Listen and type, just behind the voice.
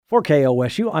For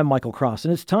KOSU, I'm Michael Cross,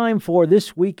 and it's time for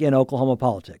This Week in Oklahoma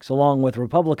Politics, along with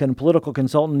Republican political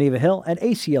consultant Neva Hill and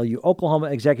ACLU Oklahoma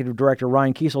Executive Director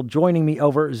Ryan Kiesel joining me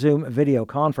over Zoom video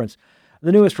conference.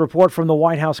 The newest report from the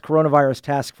White House Coronavirus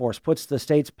Task Force puts the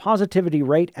state's positivity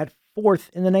rate at 4th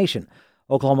in the nation.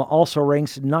 Oklahoma also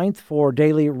ranks 9th for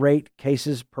daily rate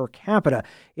cases per capita.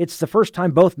 It's the first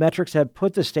time both metrics have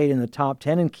put the state in the top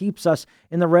 10 and keeps us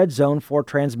in the red zone for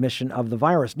transmission of the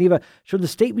virus. Neva, should the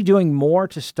state be doing more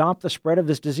to stop the spread of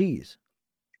this disease?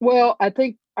 Well, I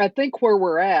think where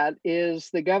we're at is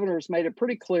the governor's made it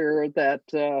pretty clear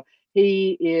that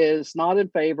he is not in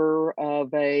favor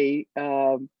of a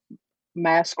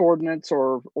mask ordinance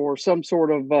or some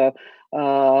sort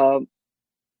of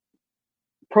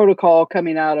protocol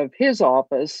coming out of his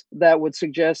office that would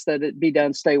suggest that it be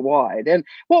done statewide. And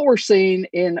what we're seeing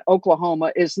in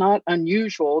Oklahoma is not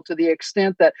unusual to the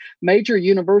extent that major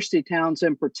university towns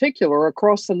in particular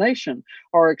across the nation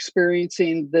are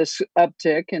experiencing this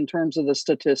uptick in terms of the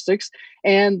statistics,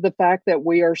 and the fact that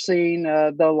we are seeing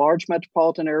the large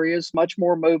metropolitan areas much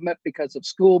more movement because of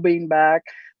school being back,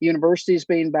 universities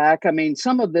being back. I mean,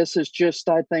 some of this is just,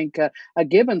 I think, a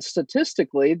given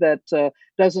statistically that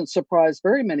doesn't surprise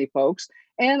very many folks.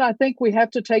 And I think we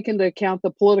have to take into account the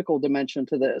political dimension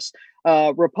to this.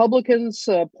 Republicans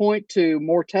point to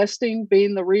more testing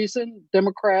being the reason.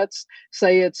 Democrats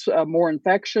say it's more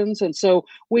infections. And so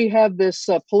we have this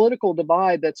political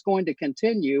divide that's going to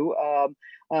continue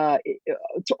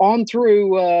on through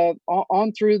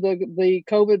the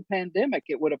COVID pandemic.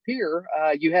 It would appear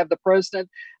you have the president,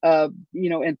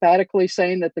 emphatically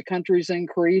saying that the country's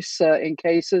increase in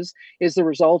cases is the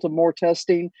result of more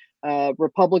testing.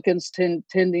 Republicans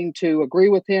tending to agree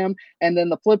with him, and then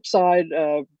the flip side,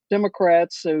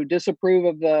 Democrats who disapprove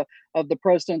of the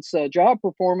president's job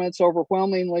performance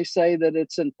overwhelmingly say that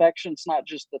it's infections, not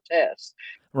just the test.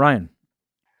 Ryan.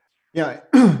 Yeah,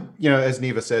 as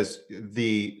Neva says,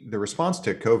 the response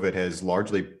to COVID has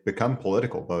largely become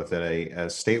political, both at a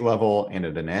state level and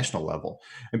at a national level.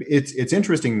 I mean, it's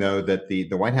interesting, though, that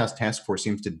the White House task force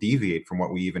seems to deviate from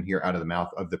what we even hear out of the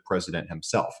mouth of the president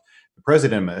himself. The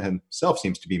president himself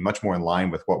seems to be much more in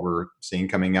line with what we're seeing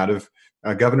coming out of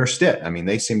Governor Stitt. I mean,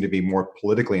 they seem to be more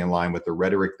politically in line with the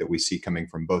rhetoric that we see coming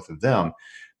from both of them.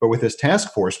 But with this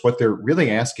task force, what they're really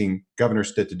asking Governor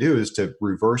Stitt to do is to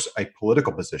reverse a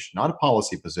political position, not a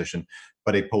policy position,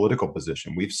 but a political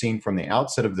position. We've seen from the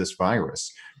outset of this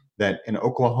virus that in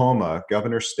Oklahoma,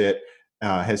 Governor Stitt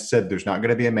has said there's not going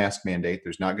to be a mask mandate.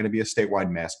 There's not going to be a statewide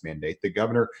mask mandate. The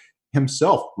governor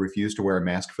himself refused to wear a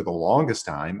mask for the longest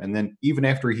time. And then even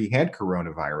after he had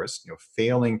coronavirus,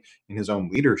 failing in his own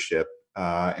leadership,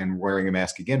 and wearing a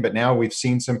mask again. But now we've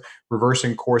seen some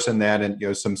reversing course in that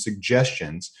and some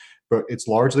suggestions, but it's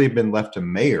largely been left to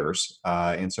mayors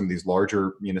in some of these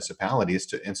larger municipalities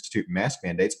to institute mask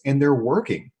mandates, and they're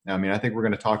working. I mean, I think we're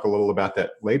going to talk a little about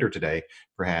that later today,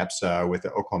 perhaps with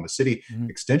the Oklahoma City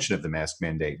extension of the mask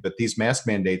mandate. But these mask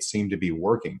mandates seem to be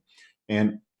working.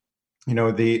 And,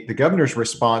 the governor's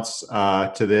response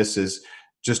to this is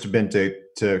just been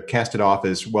to cast it off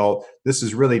as, well, this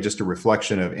is really just a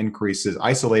reflection of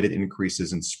isolated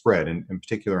increases in spread, in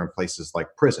particular in places like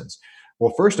prisons.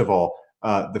 Well, first of all,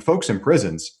 the folks in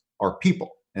prisons are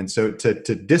people. And so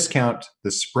to discount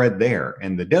the spread there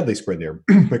and the deadly spread there,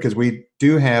 because we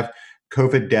do have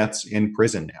COVID deaths in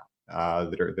prison now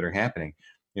that are happening.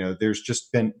 There's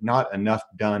just been not enough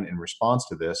done in response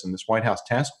to this. And this White House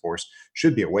task force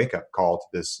should be a wake-up call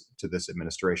to this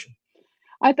administration.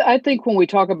 I think when we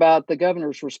talk about the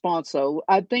governor's response, though,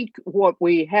 I think what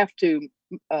we have to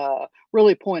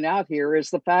really point out here is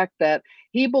the fact that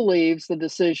he believes the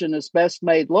decision is best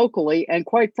made locally. And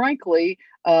quite frankly,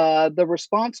 the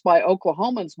response by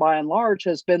Oklahomans, by and large,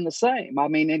 has been the same. I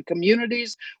mean, in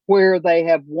communities where they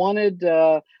have wanted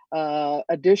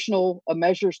additional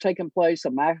measures taken place,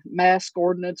 a mask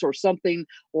ordinance or something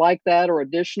like that, or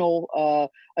additional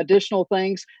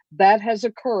things that has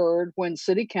occurred when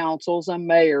city councils and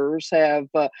mayors have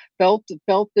felt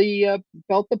the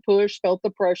push, felt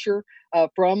the pressure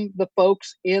from the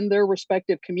folks in their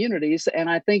respective communities. And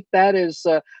I think that is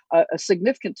a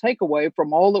significant takeaway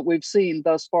from all that we've seen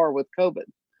thus far with COVID.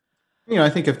 I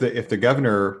think if the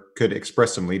governor could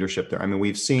express some leadership there. I mean,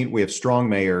 we have strong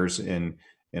mayors in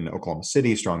Oklahoma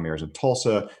City, strong mayors in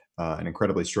Tulsa, an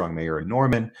incredibly strong mayor in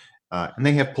Norman, and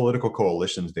they have political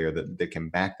coalitions there that can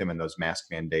back them in those mask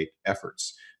mandate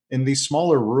efforts. In these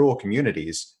smaller rural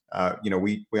communities,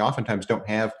 we oftentimes don't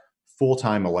have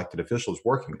full-time elected officials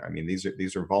working there. I mean,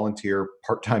 these are volunteer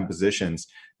part-time positions,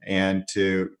 and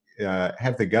to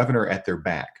have the governor at their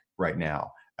back right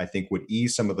now, I think would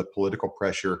ease some of the political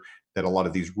pressure that a lot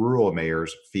of these rural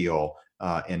mayors feel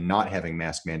in not having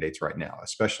mask mandates right now,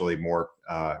 especially more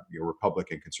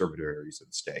Republican conservative areas of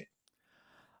the state.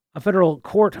 A federal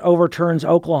court overturns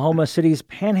Oklahoma City's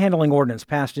panhandling ordinance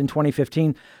passed in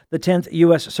 2015. The 10th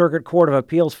U.S. Circuit Court of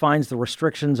Appeals finds the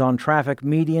restrictions on traffic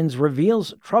medians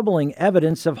reveals troubling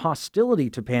evidence of hostility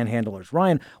to panhandlers.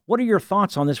 Ryan, what are your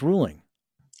thoughts on this ruling?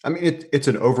 I mean, it's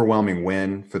an overwhelming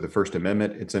win for the First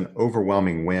Amendment. It's an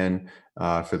overwhelming win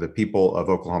for the people of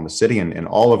Oklahoma City and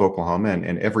all of Oklahoma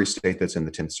and every state that's in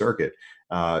the 10th Circuit.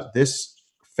 This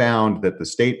found that the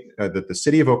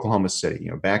city of Oklahoma City,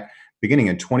 back beginning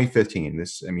in 2015,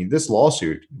 this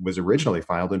lawsuit was originally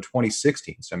filed in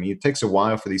 2016. So it takes a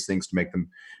while for these things to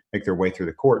make their way through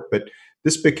the court, but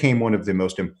this became one of the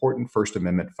most important First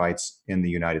Amendment fights in the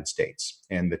United States.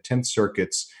 And the 10th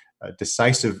Circuit's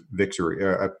decisive victory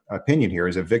opinion here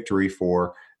is a victory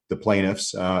for the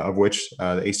plaintiffs, of which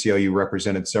the ACLU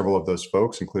represented several of those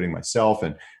folks, including myself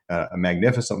and a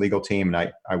magnificent legal team.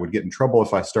 And I would get in trouble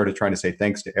if I started trying to say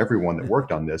thanks to everyone that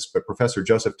worked on this. But Professor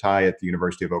Joseph Tye at the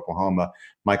University of Oklahoma,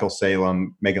 Michael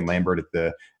Salem, Megan Lambert at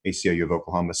the ACLU of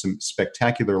Oklahoma, some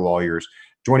spectacular lawyers,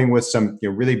 joining with some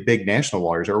really big national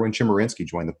lawyers. Erwin Chemerinsky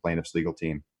joined the plaintiffs' legal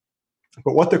team.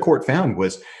 But what the court found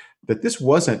was that this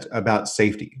wasn't about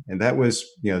safety, and that was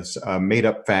a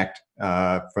made-up fact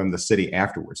from the city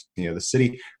afterwards. The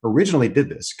city originally did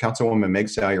this. Councilwoman Meg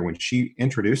Salyer, when she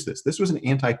introduced this was an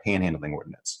anti-panhandling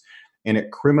ordinance, and it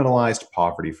criminalized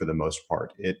poverty for the most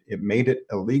part. It made it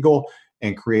illegal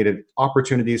and created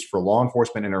opportunities for law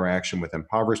enforcement interaction with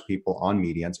impoverished people on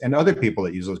medians and other people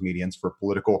that use those medians for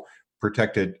political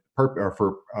protected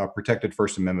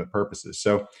First Amendment purposes.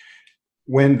 So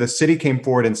when the city came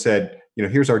forward and said,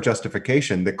 here's our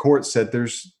justification, the court said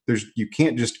there's you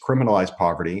can't just criminalize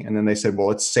poverty. And then they said,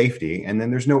 well, it's safety. And then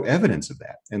there's no evidence of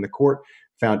that. And the court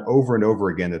found over and over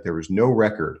again that there was no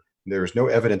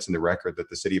evidence in the record that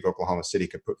the city of Oklahoma City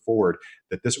could put forward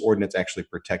that this ordinance actually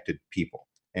protected people.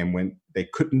 And when they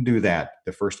couldn't do that,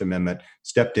 the First Amendment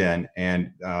stepped in,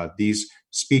 and these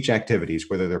speech activities,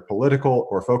 whether they're political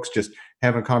or folks just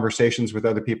having conversations with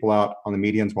other people out on the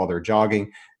medians while they're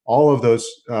jogging, all of those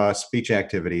speech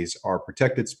activities are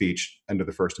protected speech under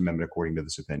the First Amendment, according to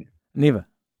this opinion. Neva.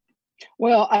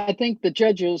 Well, I think the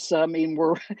judges,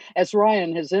 were, as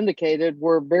Ryan has indicated,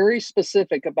 were very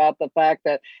specific about the fact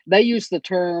that they used the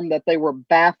term that they were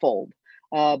baffled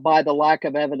by the lack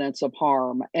of evidence of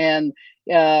harm. And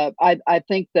I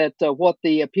think that what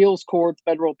the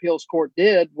federal appeals court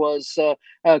did was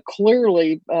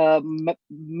clearly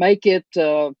make it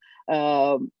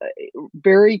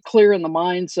very clear in the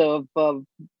minds of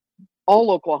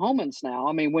all Oklahomans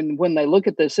now. When they look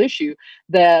at this issue,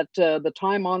 that the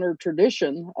time-honored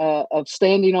tradition of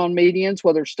standing on medians,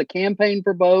 whether it's to campaign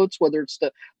for votes, whether it's to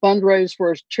fundraise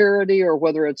for a charity, or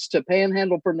whether it's to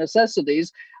panhandle for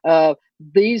necessities,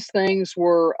 these things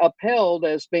were upheld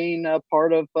as being a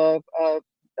part of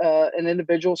an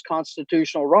individual's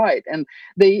constitutional right. And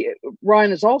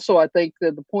Ryan is also, I think,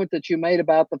 that the point that you made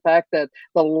about the fact that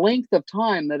the length of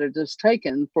time that it has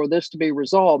taken for this to be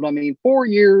resolved. 4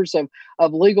 years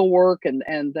of legal work and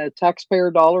taxpayer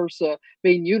dollars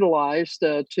being utilized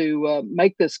to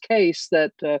make this case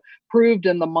that proved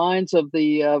in the minds of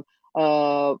the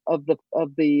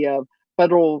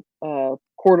federal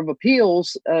Court of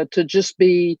Appeals to just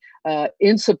be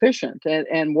insufficient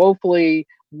and woefully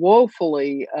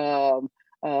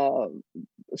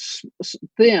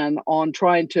thin on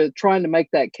trying to make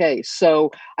that case.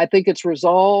 So I think it's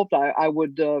resolved. I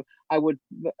would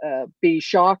be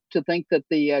shocked to think that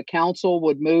the council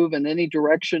would move in any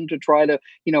direction to try to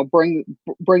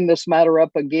bring this matter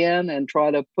up again and try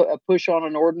to push on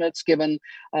an ordinance, given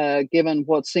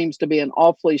what seems to be an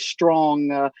awfully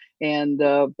strong and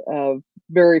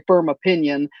very firm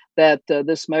opinion that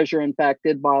this measure, in fact,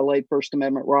 did violate First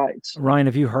Amendment rights. Ryan,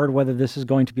 have you heard whether this is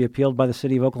going to be appealed by the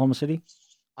city of Oklahoma City?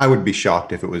 I would be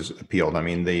shocked if it was appealed.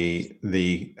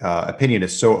 The opinion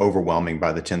is so overwhelming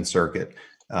by the 10th Circuit.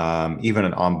 Even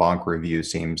an en banc review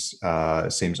seems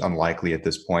unlikely at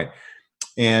this point.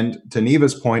 And to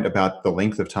Neva's point about the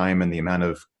length of time and the amount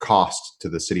of cost to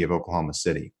the city of Oklahoma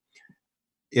City,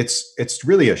 it's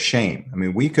really a shame.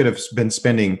 We could have been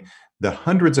spending the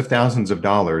hundreds of thousands of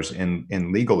dollars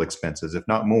in legal expenses, if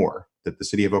not more, that the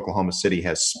city of Oklahoma City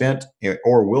has spent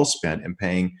or will spend in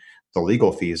paying the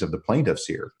legal fees of the plaintiffs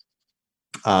here.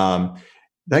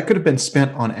 That could have been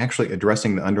spent on actually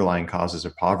addressing the underlying causes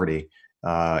of poverty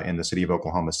in the city of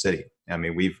Oklahoma City.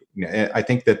 I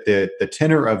think that the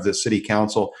tenor of the city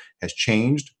council has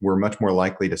changed. We're much more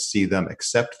likely to see them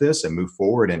accept this and move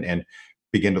forward and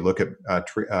begin to look at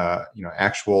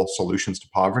actual solutions to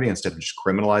poverty instead of just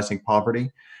criminalizing poverty.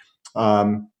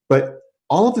 But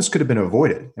all of this could have been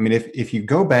avoided. I mean, if you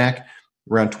go back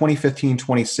around 2015,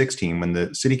 2016, when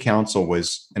the city council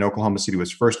was in Oklahoma City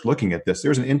was first looking at this,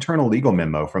 there's an internal legal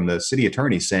memo from the city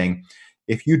attorney saying,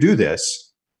 if you do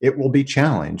this, it will be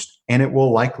challenged and it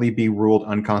will likely be ruled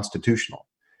unconstitutional.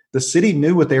 The city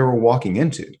knew what they were walking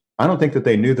into. I don't think that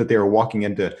they knew that they were walking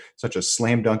into such a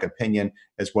slam dunk opinion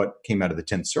as what came out of the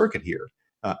 10th Circuit here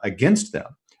against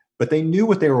them, but they knew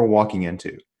what they were walking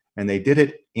into. And they did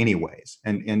it anyways.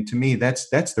 And to me, that's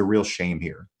the real shame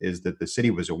here, is that the city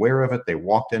was aware of it. They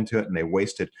walked into it and they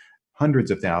wasted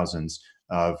hundreds of thousands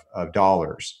of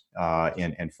dollars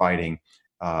in fighting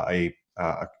a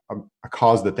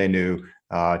cause that they knew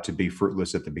to be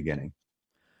fruitless at the beginning.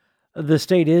 The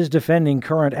state is defending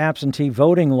current absentee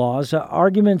voting laws.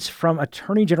 Arguments from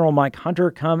Attorney General Mike Hunter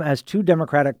come as two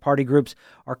Democratic Party groups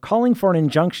are calling for an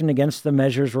injunction against the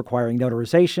measures requiring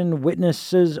notarization,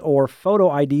 witnesses, or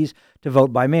photo IDs to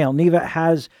vote by mail. Neva,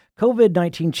 has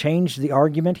COVID-19 changed the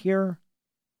argument here?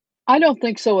 I don't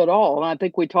think so at all. And I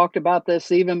think we talked about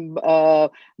this even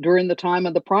during the time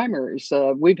of the primaries.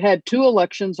 We've had two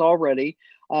elections already.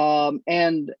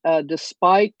 And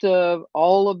despite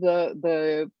all of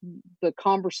the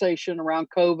conversation around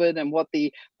COVID and what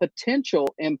the potential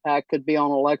impact could be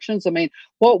on elections, I mean,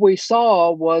 what we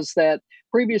saw was that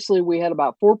previously we had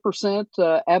about 4%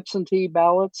 absentee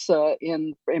ballots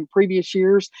in previous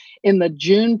years. In the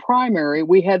June primary,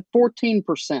 we had 14%.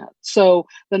 So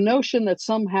the notion that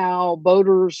somehow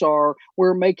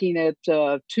we're making it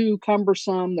too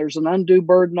cumbersome, there's an undue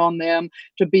burden on them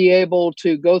to be able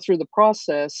to go through the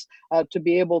process to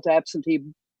be able to absentee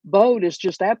vote is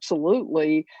just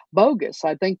absolutely bogus.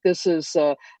 I think this is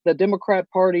the Democrat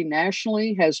Party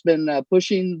nationally has been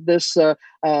pushing this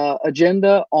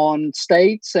agenda on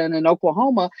states, and in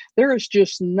Oklahoma, there is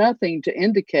just nothing to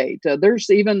indicate. There's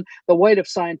even the weight of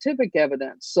scientific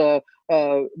evidence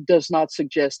does not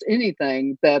suggest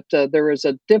anything that there is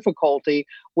a difficulty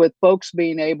with folks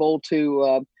being able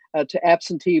to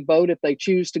absentee vote if they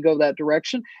choose to go that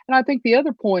direction. And I think the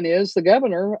other point is the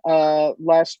governor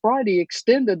last Friday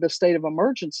extended the state of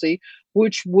emergency,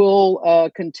 which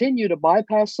will continue to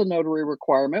bypass the notary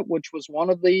requirement, which was one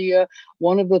of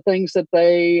the things that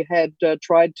they had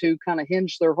tried to kind of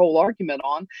hinge their whole argument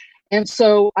on. And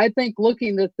so I think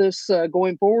looking at this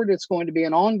going forward, it's going to be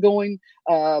an ongoing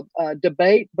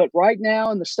debate. But right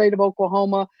now in the state of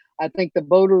Oklahoma, I think the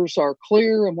voters are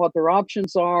clear on what their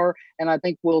options are, and I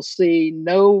think we'll see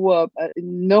no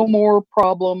more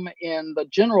problem in the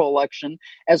general election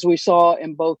as we saw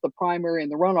in both the primary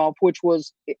and the runoff, which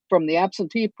was, from the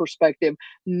absentee perspective,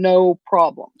 no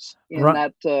problems in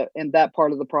that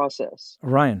part of the process.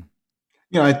 Ryan,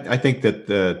 I think that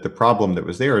the problem that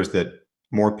was there is that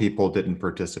more people didn't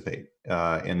participate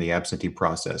in the absentee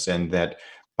process, and that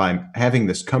by having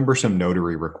this cumbersome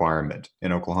notary requirement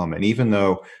in Oklahoma, and even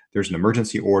though there's an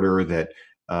emergency order that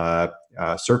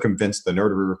circumvents the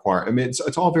notary requirement, I mean,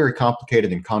 it's all very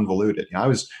complicated and convoluted. I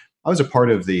was a part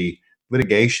of the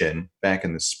litigation back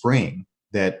in the spring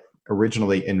that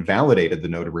originally invalidated the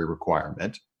notary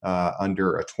requirement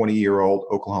under a 20-year-old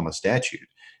Oklahoma statute.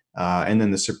 And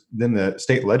then the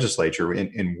state legislature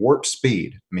in warp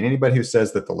speed. I mean, anybody who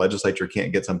says that the legislature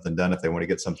can't get something done if they want to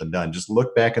get something done, just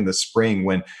look back in the spring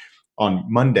when on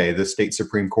Monday, the state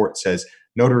Supreme Court says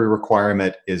notary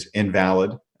requirement is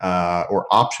invalid or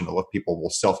optional if people will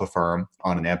self-affirm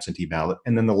on an absentee ballot.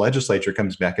 And then the legislature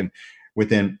comes back and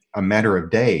within a matter of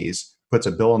days puts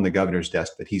a bill on the governor's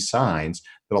desk that he signs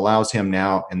that allows him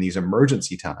now in these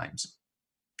emergency times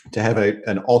to have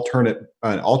an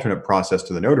alternate process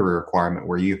to the notary requirement,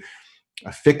 where you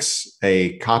affix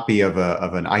a copy of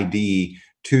an ID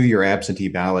to your absentee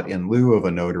ballot in lieu of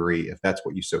a notary, if that's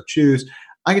what you so choose.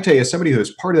 I can tell you, as somebody who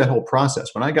is part of that whole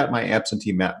process, when I got my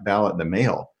absentee ballot in the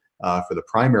mail for the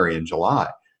primary in July,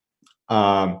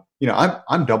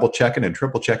 I'm double checking and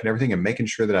triple checking everything and making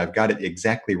sure that I've got it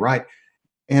exactly right.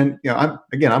 And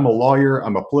I'm a lawyer,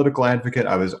 I'm a political advocate.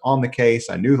 I was on the case,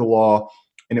 I knew the law.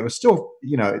 And it was still,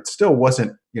 it still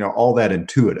wasn't, all that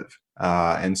intuitive.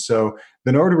 And so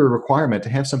the notary requirement, to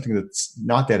have something that's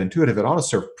not that intuitive, it ought to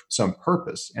serve some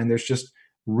purpose. And there's just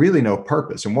really no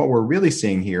purpose. And what we're really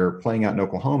seeing here playing out in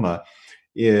Oklahoma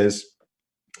is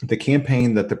the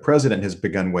campaign that the president has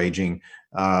begun waging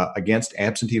against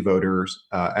absentee voters,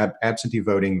 absentee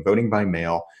voting by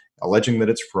mail, alleging that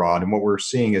it's fraud. And what we're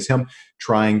seeing is him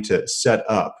trying to set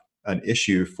up an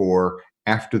issue for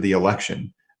after the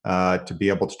election, to be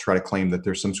able to try to claim that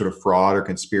there's some sort of fraud or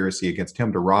conspiracy against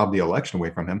him to rob the election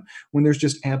away from him, when there's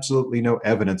just absolutely no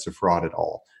evidence of fraud at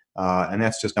all. And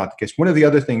that's just not the case. One of the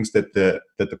other things that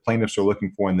the plaintiffs are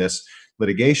looking for in this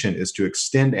litigation is to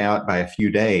extend out by a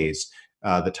few days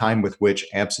the time with which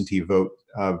absentee vote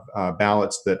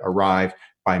ballots that arrive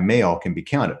by mail can be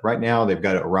counted. Right now, they've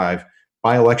got to arrive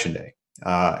by Election Day.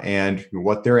 And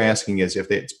what they're asking is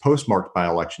if it's postmarked by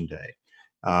Election Day,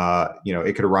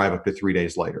 it could arrive up to 3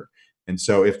 days later. And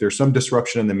so if there's some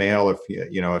disruption in the mail, if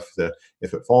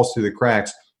it falls through the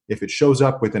cracks, if it shows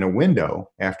up within a window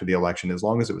after the election, as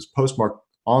long as it was postmarked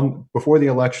on before the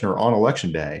election or on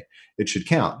Election Day, it should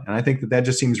count. And I think that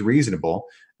just seems reasonable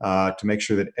to make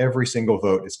sure that every single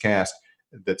vote is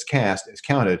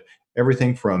counted,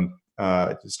 everything from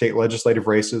state legislative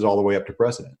races all the way up to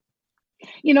president.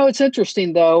 It's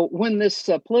interesting, though, when this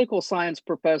political science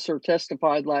professor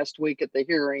testified last week at the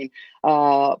hearing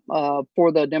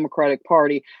for the Democratic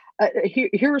Party,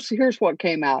 here's what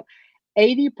came out.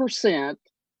 80%,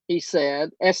 he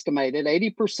said, estimated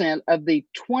 80% of the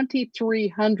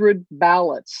 2,300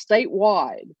 ballots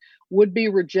statewide would be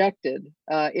rejected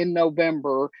in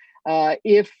November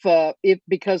if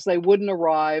because they wouldn't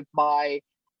arrive by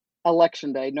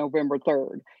Election Day, November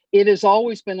 3rd. It has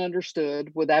always been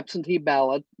understood with absentee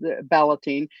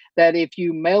balloting that if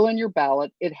you mail in your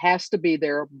ballot, it has to be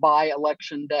there by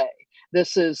Election Day.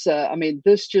 This is,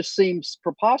 this just seems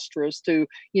preposterous to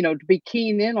be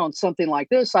keying in on something like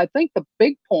this. I think the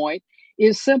big point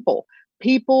is simple.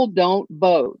 People don't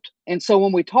vote. And so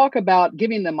when we talk about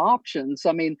giving them options,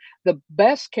 the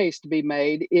best case to be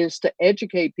made is to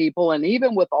educate people. And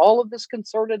even with all of this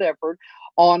concerted effort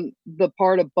on the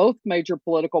part of both major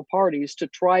political parties to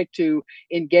try to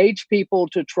engage people,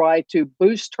 to try to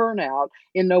boost turnout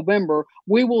in November,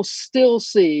 we will still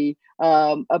see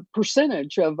a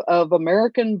percentage of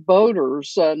American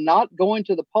voters not going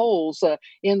to the polls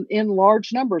in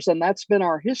large numbers. And that's been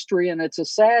our history. And it's a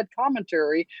sad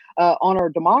commentary on our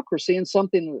democracy, and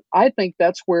something that I think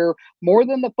that's where, more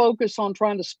than the focus on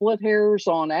trying to split hairs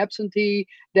on absentee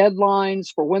deadlines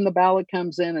for when the ballot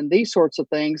comes in and these sorts of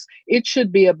things, it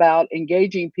should be about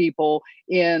engaging people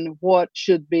in what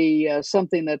should be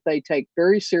something that they take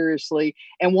very seriously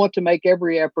and want to make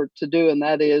every effort to do, and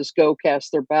that is go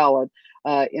cast their ballot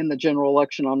in the general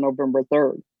election on November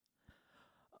 3rd.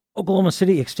 Oklahoma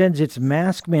City extends its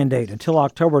mask mandate until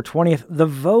October 20th. The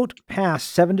vote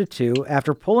passed 7-2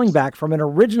 after pulling back from an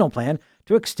original plan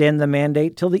to extend the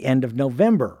mandate till the end of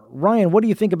November. Ryan, what do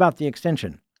you think about the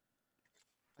extension?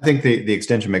 I think the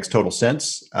extension makes total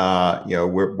sense. What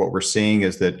we're seeing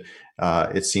is that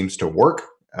it seems to work.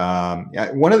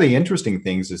 One of the interesting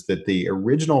things is that the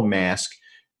original mask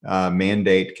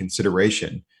mandate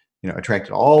consideration,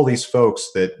 attracted all these folks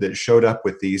that showed up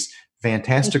with these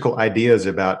fantastical ideas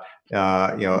about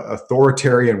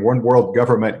authoritarian one world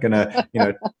government going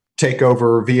to take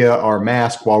over via our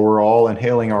mask while we're all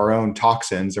inhaling our own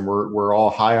toxins and we're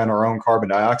all high on our own carbon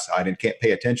dioxide and can't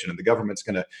pay attention, and the government's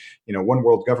going to one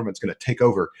world government's going to take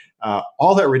over.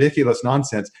 All that ridiculous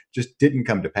nonsense just didn't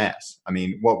come to pass.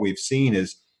 What we've seen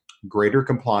is greater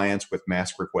compliance with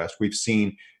mask requests. We've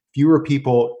seen fewer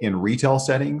people in retail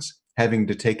settings having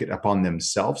to take it upon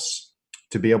themselves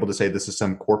to be able to say this is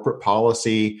some corporate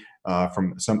policy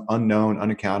from some unknown,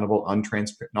 unaccountable,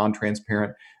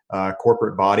 non-transparent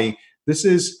corporate body. This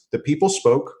is the people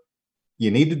spoke.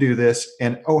 You need to do this.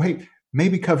 And, oh, hey,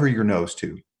 maybe cover your nose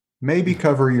too. Maybe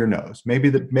cover your nose.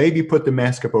 Maybe put the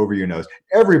mask up over your nose.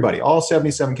 Everybody, all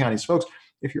 77 counties, folks,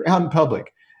 if you're out in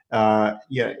public, and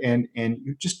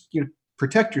you just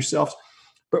protect yourselves,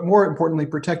 but more importantly,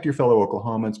 protect your fellow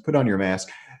Oklahomans. Put on your mask.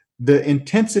 The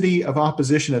intensity of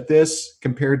opposition at this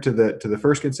compared to the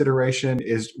first consideration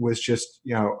was just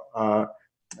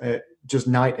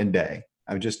night and day.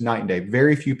 Just night and day.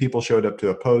 Very few people showed up to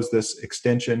oppose this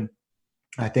extension.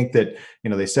 I think that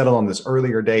they settled on this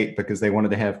earlier date because they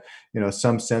wanted to have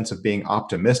some sense of being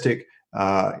optimistic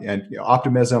and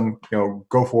optimism.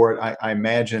 Go for it. I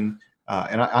imagine,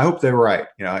 and I hope they're right.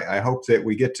 I hope that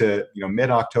we get to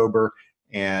mid-October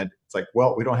and it's like,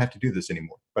 well, we don't have to do this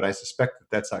anymore. But I suspect that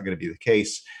that's not going to be the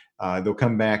case. They'll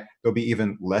come back. There'll be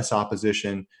even less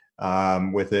opposition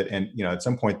with it. And at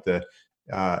some point,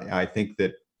 I think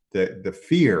that the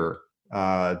fear,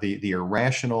 the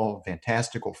irrational,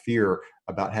 fantastical fear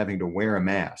about having to wear a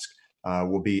mask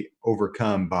will be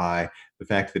overcome by the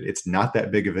fact that it's not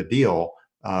that big of a deal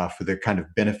for the kind of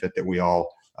benefit that we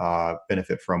all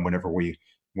benefit from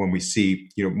when we see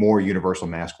more universal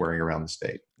mask wearing around the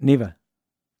state. Neva.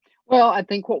 Well, I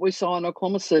think what we saw in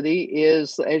Oklahoma City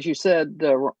is, as you said,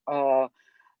 the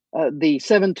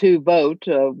 7-2 vote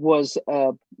was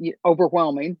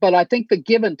overwhelming. But I think the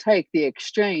give and take, the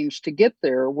exchange to get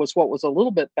there was what was a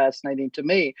little bit fascinating to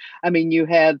me. You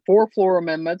had 4 floor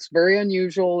amendments, very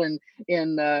unusual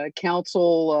in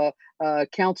council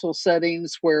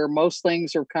settings where most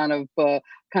things are kind of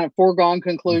kind of foregone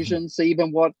conclusions,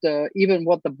 even what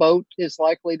the vote is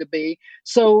likely to be.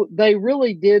 So they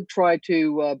really did try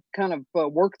to kind of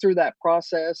work through that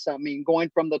process. I mean, going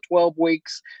from the 12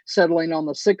 weeks, settling on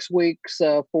the 6 weeks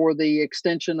for the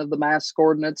extension of the mask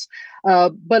ordinance,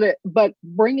 but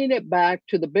bringing it back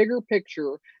to the bigger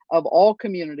picture of all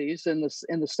communities in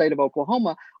the state of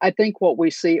Oklahoma. I think what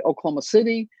we see Oklahoma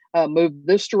City move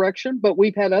this direction, but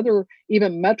we've had other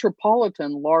even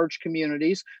metropolitan large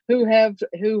communities who have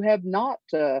not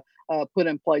put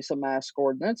in place a mask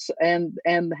ordinance and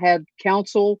had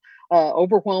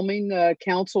overwhelming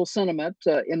council sentiment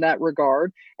in that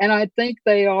regard. And I think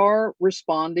they are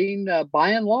responding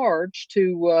by and large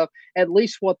to at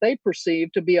least what they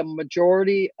perceive to be a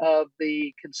majority of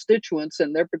the constituents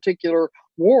in their particular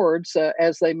wards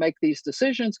as they make these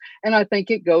decisions. And I think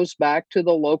it goes back to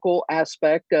the local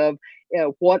aspect of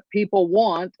what people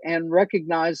want and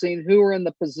recognizing who are in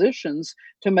the positions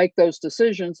to make those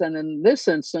decisions. And in this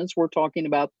instance, we're talking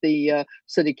about the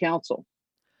city council.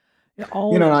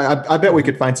 I bet we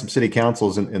could find some city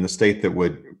councils in the state that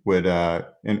would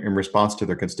in response to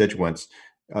their constituents,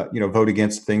 vote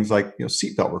against things like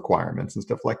seatbelt requirements and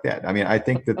stuff like that. I mean, I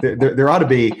think that there ought to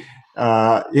be.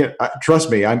 Trust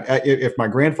me, if my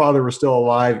grandfather was still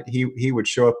alive, he would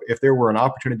show up. If there were an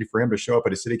opportunity for him to show up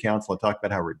at a city council and talk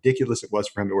about how ridiculous it was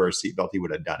for him to wear a seatbelt, he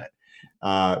would have done it.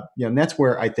 And that's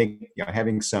where I think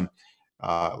having some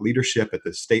leadership at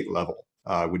the state level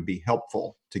would be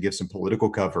helpful to give some political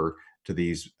cover to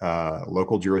these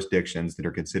local jurisdictions that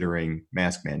are considering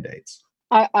mask mandates.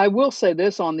 I will say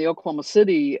this on the Oklahoma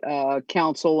City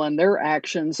Council and their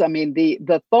actions. I mean,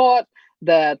 the thought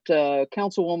that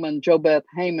Councilwoman JoBeth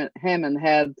Hammond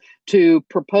had to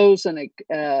propose an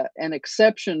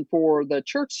exception for the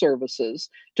church services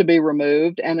to be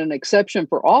removed and an exception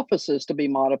for offices to be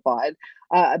modified.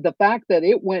 The fact that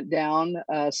it went down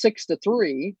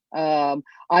 6-3,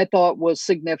 I thought was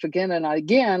significant. And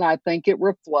again, I think it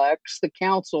reflects the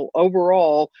council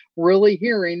overall really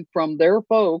hearing from their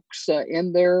folks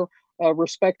in their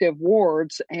respective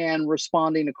wards and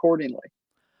responding accordingly.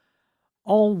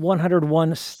 All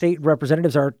 101 state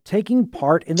representatives are taking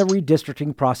part in the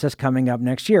redistricting process coming up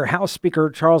next year. House Speaker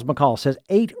Charles McCall says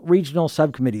 8 regional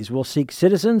subcommittees will seek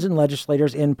citizens and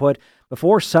legislators' input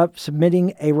before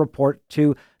submitting a report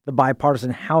to the bipartisan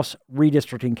House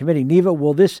Redistricting Committee. Neva,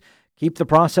 will this keep the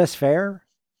process fair?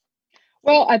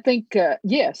 Well, I think,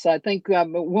 yes. I think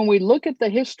when we look at the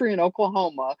history in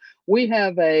Oklahoma, we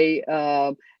have a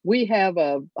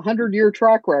 100-year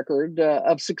track record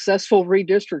of successful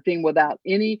redistricting without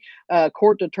any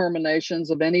court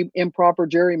determinations of any improper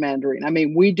gerrymandering. I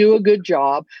mean, we do a good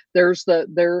job. There's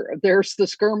the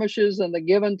skirmishes and the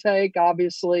give and take,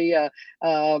 obviously,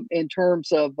 in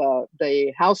terms of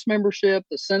the House membership,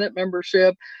 the Senate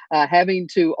membership, having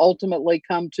to ultimately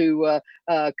come to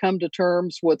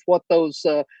terms with what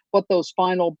those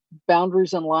final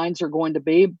boundaries and lines are going to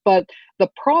be. But the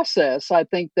process, I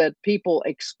think, that people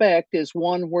expect is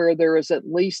one where there is at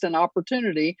least an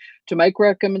opportunity to make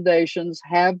recommendations,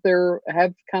 have their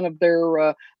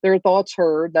thoughts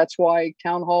heard. That's why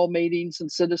town hall meetings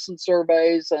and citizen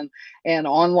surveys and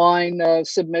online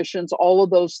submissions, all of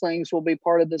those things will be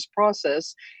part of this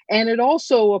process. And it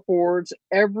also affords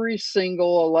every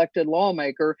single elected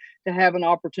lawmaker to have an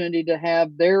opportunity to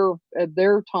have their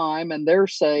time and their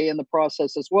say in the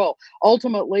process as well.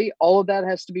 Ultimately, all of that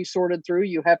has to be sorted through.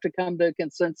 You have to come to a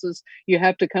consensus. You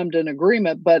have to come to an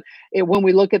agreement. But when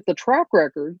we look at the track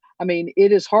record, I mean,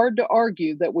 it is hard to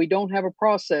argue that we don't have a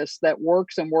process that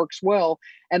works and works well.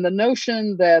 And the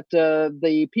notion that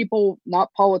the People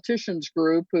Not Politicians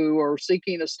group who are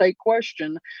seeking a state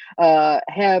question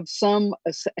have some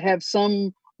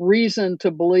reason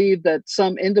to believe that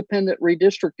some independent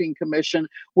redistricting commission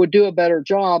would do a better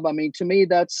job. I mean, to me,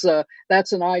 that's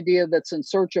an idea that's in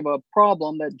search of a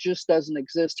problem that just doesn't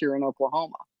exist here in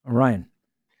Oklahoma. Ryan.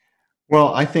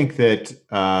 Well, I think that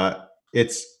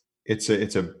it's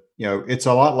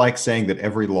a lot like saying that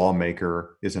every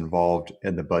lawmaker is involved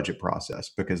in the budget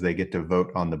process because they get to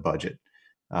vote on the budget.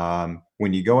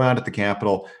 When you go out at the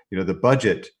Capitol, the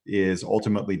budget is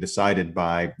ultimately decided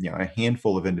by a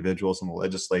handful of individuals in the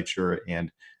legislature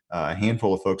and a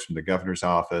handful of folks from the governor's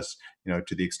office.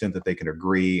 To the extent that they can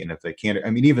agree, and if they can't, I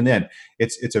mean, even then,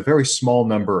 it's a very small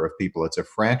number of people. It's a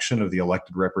fraction of the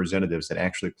elected representatives that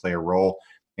actually play a role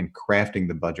in crafting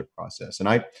the budget process. And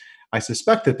I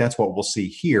suspect that that's what we'll see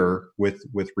here with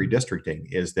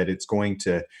redistricting, is that it's going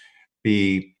to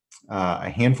be a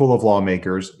handful of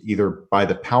lawmakers, either by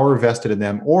the power vested in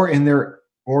them or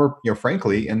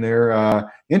frankly, in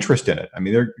their interest in it. I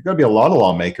mean, there are going to be a lot of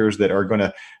lawmakers that are going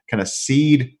to kind of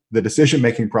cede the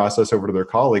decision-making process over to their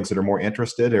colleagues that are more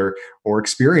interested or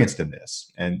experienced in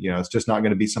this. And, it's just not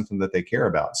going to be something that they care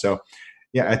about. So,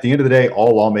 yeah, at the end of the day,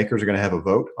 all lawmakers are going to have a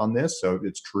vote on this. So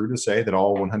it's true to say that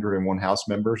all 101 House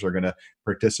members are going to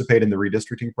participate in the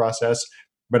redistricting process.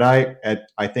 But I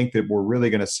think that we're really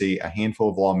going to see a handful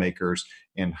of lawmakers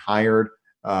and hired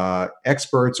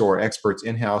experts or experts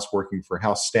in-house working for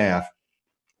House staff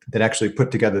that actually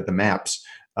put together the maps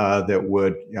that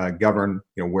would govern,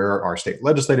 where our state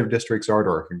legislative districts are,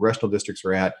 or our congressional districts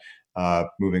are at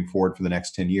moving forward for the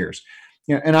next 10 years.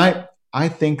 And I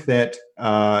think that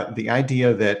the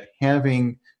idea that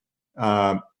having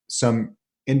some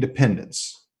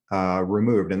independence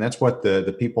removed, and that's what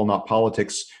the People Not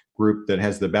Politics group that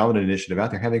has the ballot initiative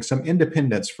out there, having some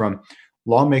independence from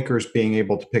lawmakers being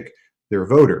able to pick their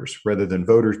voters rather than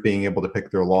voters being able to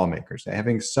pick their lawmakers,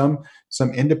 having some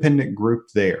independent group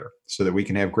there so that we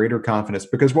can have greater confidence.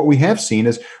 Because what we have seen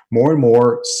is more and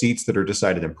more seats that are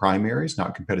decided in primaries,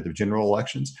 not competitive general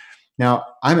elections. Now,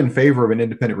 I'm in favor of an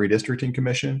independent redistricting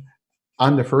commission.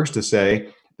 I'm the first to say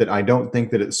that I don't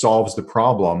think that it solves the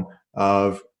problem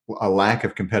of a lack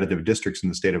of competitive districts in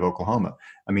the state of Oklahoma.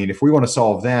 I mean, if we want to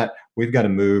solve that, we've got to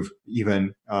move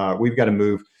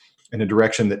in a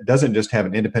direction that doesn't just have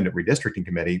an independent redistricting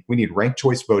committee. We need ranked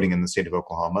choice voting in the state of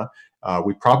Oklahoma.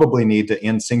 We probably need to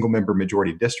end single member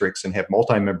majority districts and have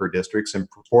multi-member districts and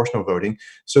proportional voting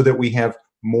so that we have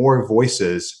more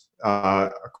voices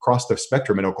across the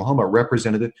spectrum in Oklahoma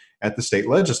represented at the state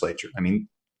legislature. I mean,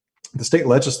 the state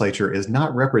legislature is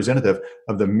not representative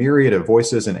of the myriad of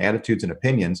voices and attitudes and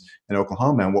opinions in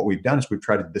Oklahoma. And what we've done is we've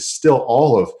tried to distill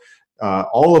all of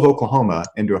Oklahoma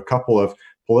into a couple of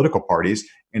political parties,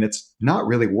 and it's not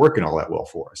really working all that well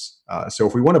for us. So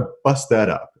if we want to bust that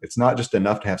up, it's not just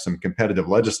enough to have some competitive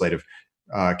legislative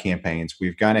campaigns.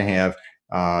 We've got to have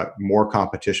more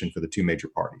competition for the two major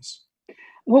parties.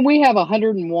 When we have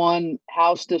 101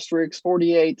 House districts,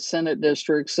 48 Senate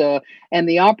districts, and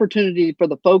the opportunity for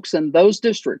the folks in those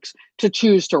districts to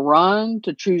choose to run,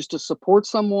 to choose to support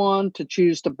someone, to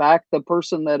choose to back the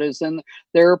person that is in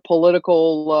their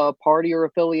political party or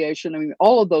affiliation, I mean,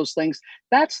 all of those things,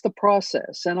 that's the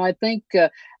process. And I think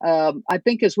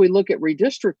as we look at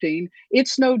redistricting,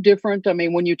 it's no different. I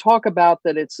mean, when you talk about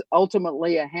that, it's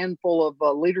ultimately a handful of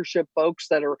leadership folks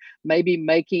that are maybe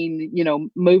moving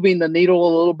the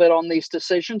needle a little bit on these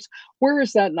decisions. Where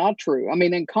is that not true? I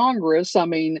mean, in Congress, I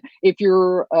mean, if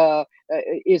you're,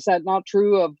 is that not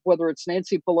true of whether it's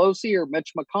Nancy Pelosi or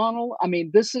Mitch McConnell? I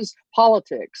mean, this is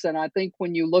politics. And I think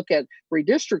when you look at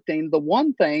redistricting, the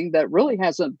one thing that really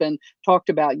hasn't been talked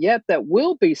about yet that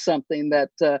will be something that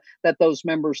those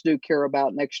members do care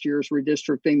about next year's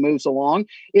redistricting moves along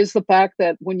is the fact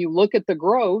that when you look at the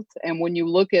growth and when you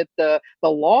look at the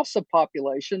loss of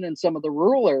population in some of the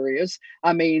rural areas,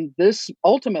 I mean, this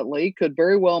ultimately could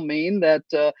very well mean that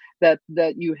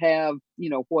you have,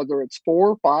 whether it's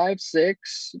 4, 5,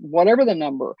 6, whatever the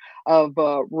number of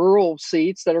rural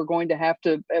seats that are going to have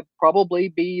to probably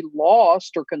be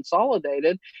lost or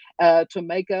consolidated to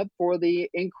make up for the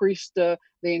increased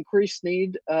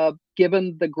need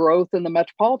given the growth in the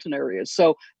metropolitan areas.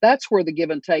 So that's where the give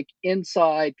and take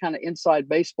inside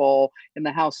baseball in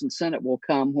the House and Senate will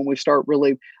come when we start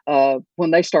really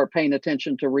when they start paying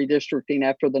attention to redistricting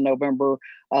after the November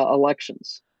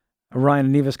elections. Ryan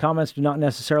and Neva's comments do not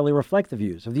necessarily reflect the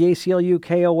views of the ACLU,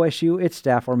 KOSU, its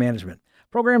staff, or management.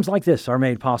 Programs like this are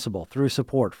made possible through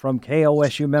support from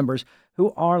KOSU members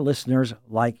who are listeners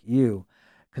like you.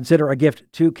 Consider a gift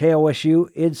to KOSU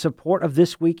in support of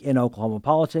This Week in Oklahoma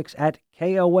Politics at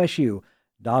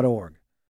kosu.org.